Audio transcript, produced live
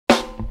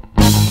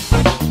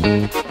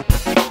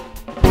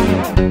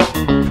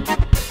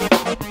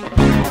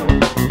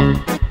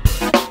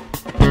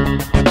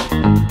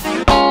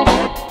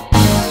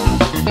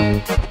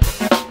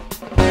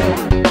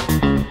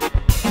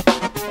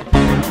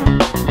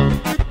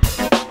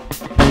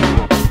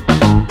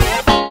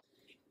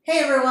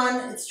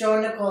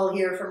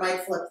Here for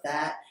Mike Flip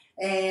That,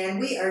 and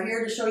we are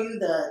here to show you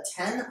the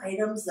 10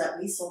 items that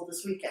we sold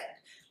this weekend.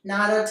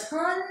 Not a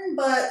ton,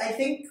 but I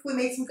think we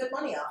made some good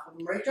money off of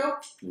them, right, Joe?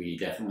 We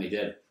definitely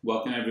did.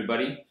 Welcome,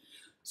 everybody.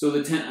 So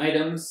the 10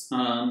 items,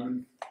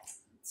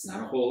 it's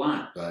not a whole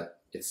lot, but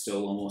it's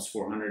still almost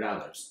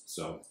 $400,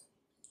 so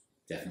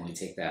definitely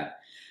take that.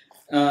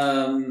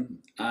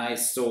 I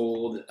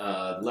sold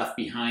Left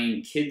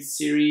Behind Kids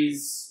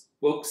series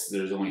books.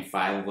 There's only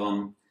 5 of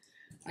them.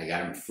 I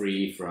got them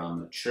free from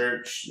the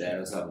church that I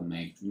was helping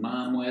my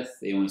mom with.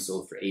 They only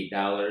sold for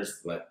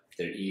 $8, but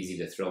they're easy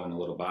to throw in a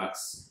little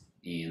box,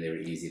 and they were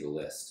easy to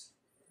list.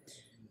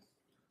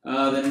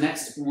 The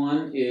next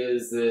one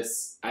is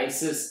this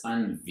ISIS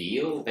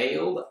Unveiled.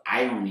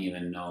 I don't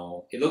even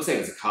know. It looks like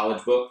it's a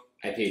college book.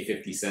 I paid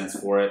 50 cents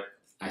for it.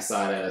 I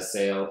saw it at a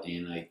sale,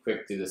 and I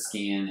quick did a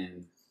scan,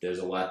 and there's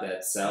a lot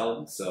that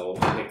sell. So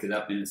I picked it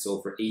up, and it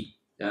sold for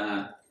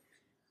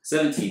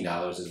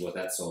 $17 is what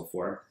that sold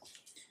for.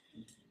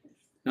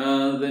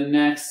 The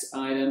next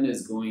item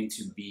is going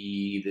to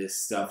be this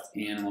stuffed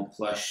animal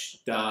plush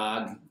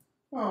dog.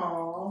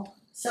 Aww.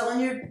 Selling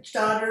your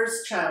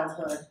daughter's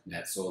childhood.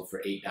 That sold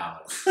for $8.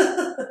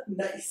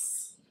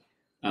 Nice.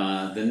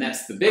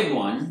 The big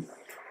one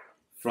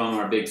from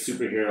our big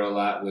superhero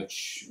lot,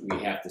 which we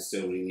have to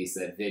still release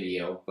that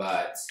video,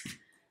 but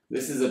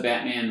this is a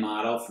Batman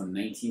model from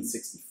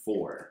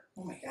 1964.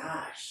 Oh my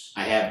gosh.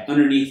 I have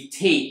underneath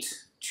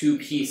taped 2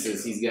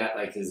 pieces. He's got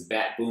like his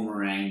bat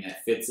boomerang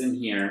that fits in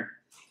here.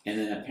 And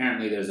then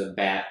apparently there's a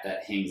bat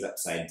that hangs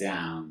upside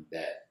down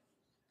that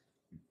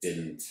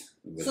didn't.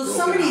 So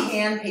somebody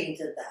hand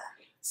painted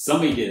that.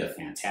 Somebody did a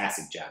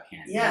fantastic job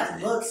hand painting it. Yeah,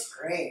 it looks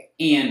great.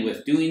 And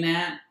with doing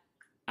that,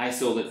 I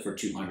sold it for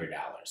 $200.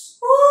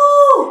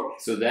 Woo!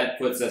 So that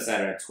puts us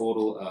at a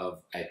total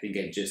of, I think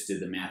I just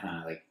did the math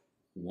on it, like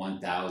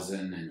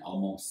 1,000 and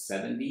almost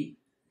 70.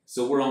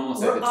 So we're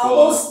almost at the 12.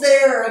 Almost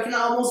there. I can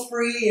almost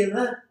breathe.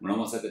 We're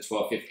almost at the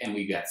 1250, and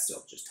we got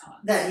still just tons.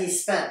 That he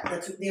spent.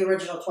 That's the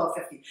original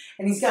 1250,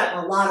 and he's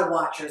gotten a lot of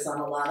watchers on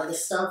a lot of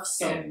this stuff.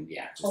 So and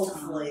yeah, just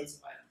hopefully, tons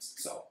of items.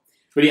 So,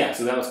 but yeah,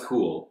 so that was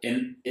cool,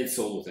 and it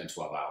sold within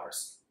 12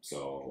 hours.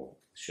 So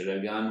should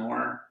have gone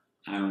more?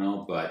 I don't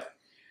know, but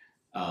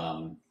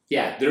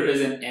yeah, there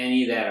isn't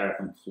any that are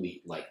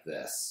complete like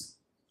this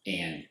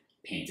and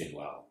painted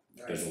well.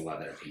 Right. There's a lot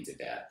that are painted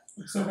bad.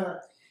 So.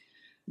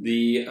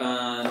 The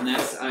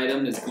next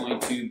item is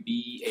going to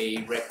be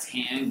a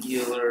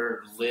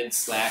rectangular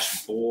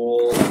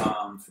lid/bowl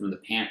from the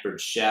Pampered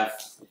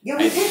Chef. Yeah,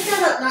 we picked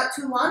that up not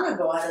too long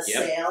ago at a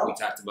sale. We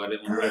talked about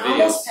it in one of our videos. videos.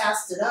 Almost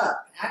passed it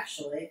up,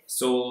 actually.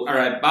 So,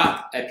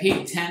 I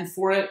paid 10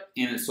 for it,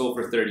 and it sold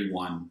for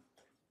 31.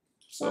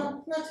 So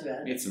well, not too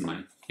bad. Made some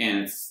money, and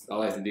it's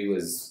all I have to do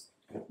is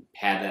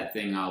pad that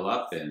thing all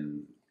up,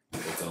 and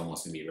it's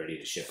almost gonna be ready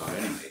to ship out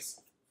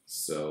anyways.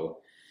 So.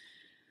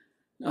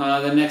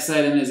 The next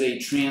item is a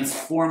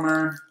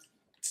transformer.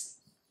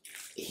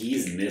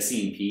 He's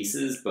missing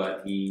pieces,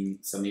 but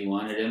somebody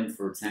wanted him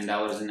for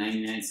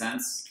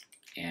 $10.99,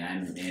 and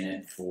I'm in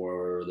it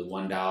for the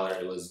 $1.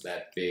 It was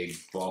that big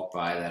bulk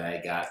buy that I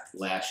got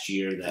last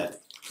year that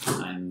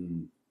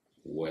I'm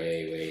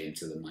way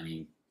into the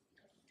money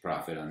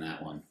profit on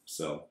that one.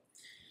 So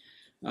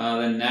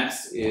the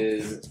next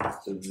is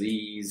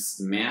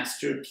these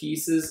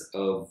masterpieces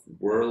of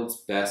world's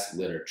best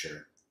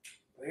literature.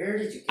 Where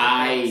did you get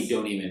I those?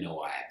 don't even know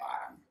why I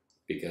bought them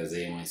because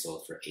they only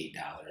sold for $8.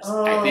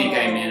 Oh. I think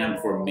I'm in them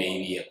for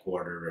maybe a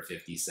quarter or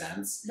 50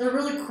 cents. They're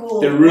really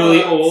cool. They're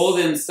really old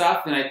and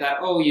stuff, and I thought,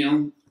 oh,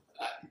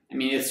 I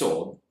mean, it's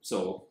sold,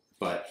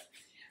 but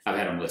I've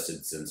had them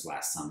listed since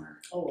last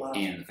summer. Oh, wow.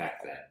 And the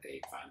fact that they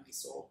finally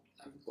sold,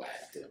 I'm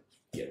glad to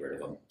get rid of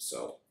them.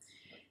 So,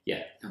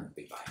 yeah, I won't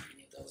be buying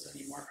any of those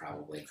anymore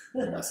probably,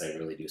 unless I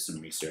really do some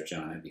research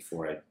on it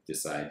before I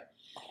decide.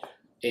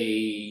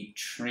 A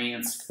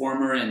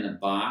transformer in the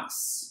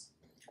box.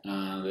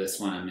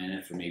 This one I'm in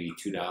it for maybe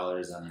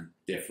 $2 on a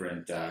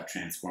different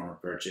transformer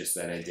purchase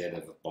that I did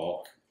of a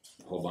bulk,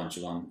 a whole bunch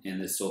of them,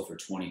 and this sold for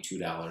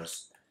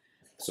 $22.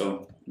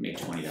 So I made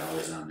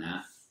 $20 on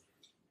that.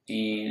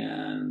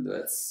 And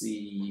let's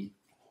see.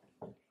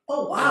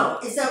 Oh wow!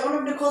 Is that one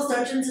of Nicole's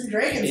Dungeons and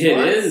Dragons? It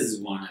is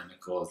one of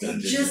Nicole's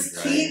Dungeons and Dragons.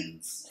 Just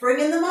keep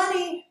bringing the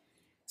money.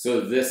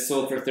 So this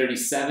sold for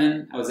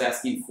 $37. I was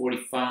asking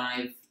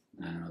 $45.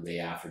 I don't know, they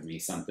offered me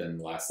something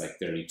less like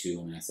 32,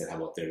 and I said, how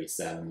about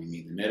 37? We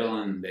meet in the middle,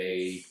 and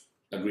they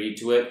agreed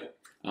to it.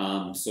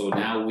 So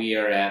now we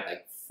are at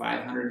like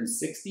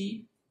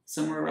 560,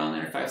 somewhere around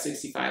there,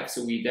 565.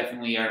 So we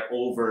definitely are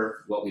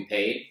over what we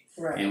paid,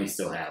 right. And we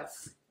still have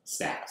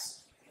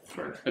stacks,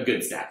 for a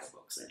good stack of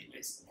books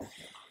anyways.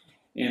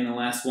 And the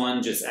last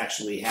one just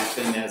actually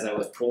happened as I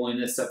was pulling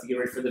this stuff to get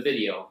ready for the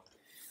video.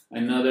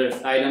 Another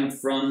item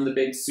from the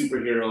big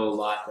superhero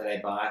lot that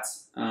I bought.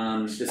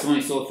 This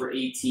only sold for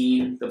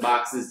 $18. The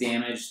box is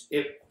damaged.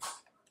 It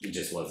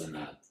just wasn't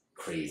a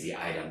crazy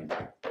item.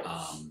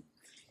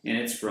 And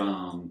it's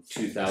from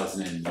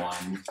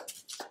 2001.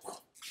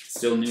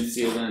 Still new,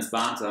 sealed in its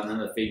box. None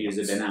of the figures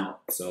have been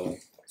out. So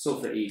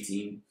sold for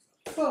 $18.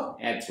 Cool.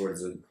 Add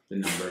towards the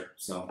number.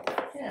 So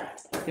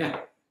yeah.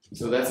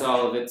 So that's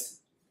all of it.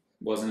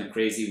 Wasn't a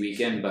crazy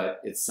weekend,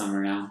 but it's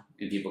summer now,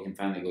 and people can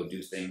finally go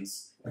do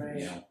things. Right.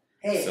 You know.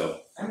 Hey,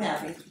 So I'm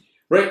happy.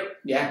 right,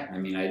 yeah. I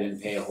mean, I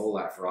didn't pay a whole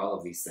lot for all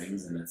of these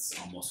things, and it's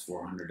almost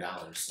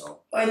 $400.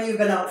 So And you've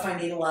been out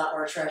finding a lot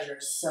more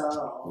treasures,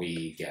 so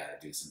we gotta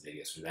do some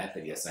videos for that.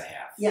 But yes, I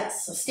have.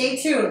 yes. So stay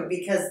tuned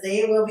because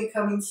they will be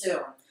coming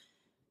soon.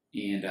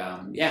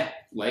 And yeah,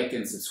 like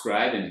and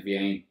subscribe, and if you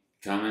have any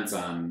comments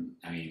on,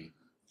 I mean,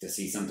 to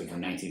see something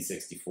from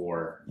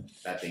 1964,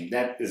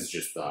 that is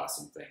just the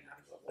awesome thing out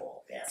of the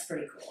whole. Yeah, it's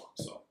pretty cool.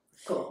 So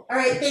Cool. All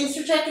right, thanks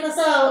for checking us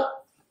out.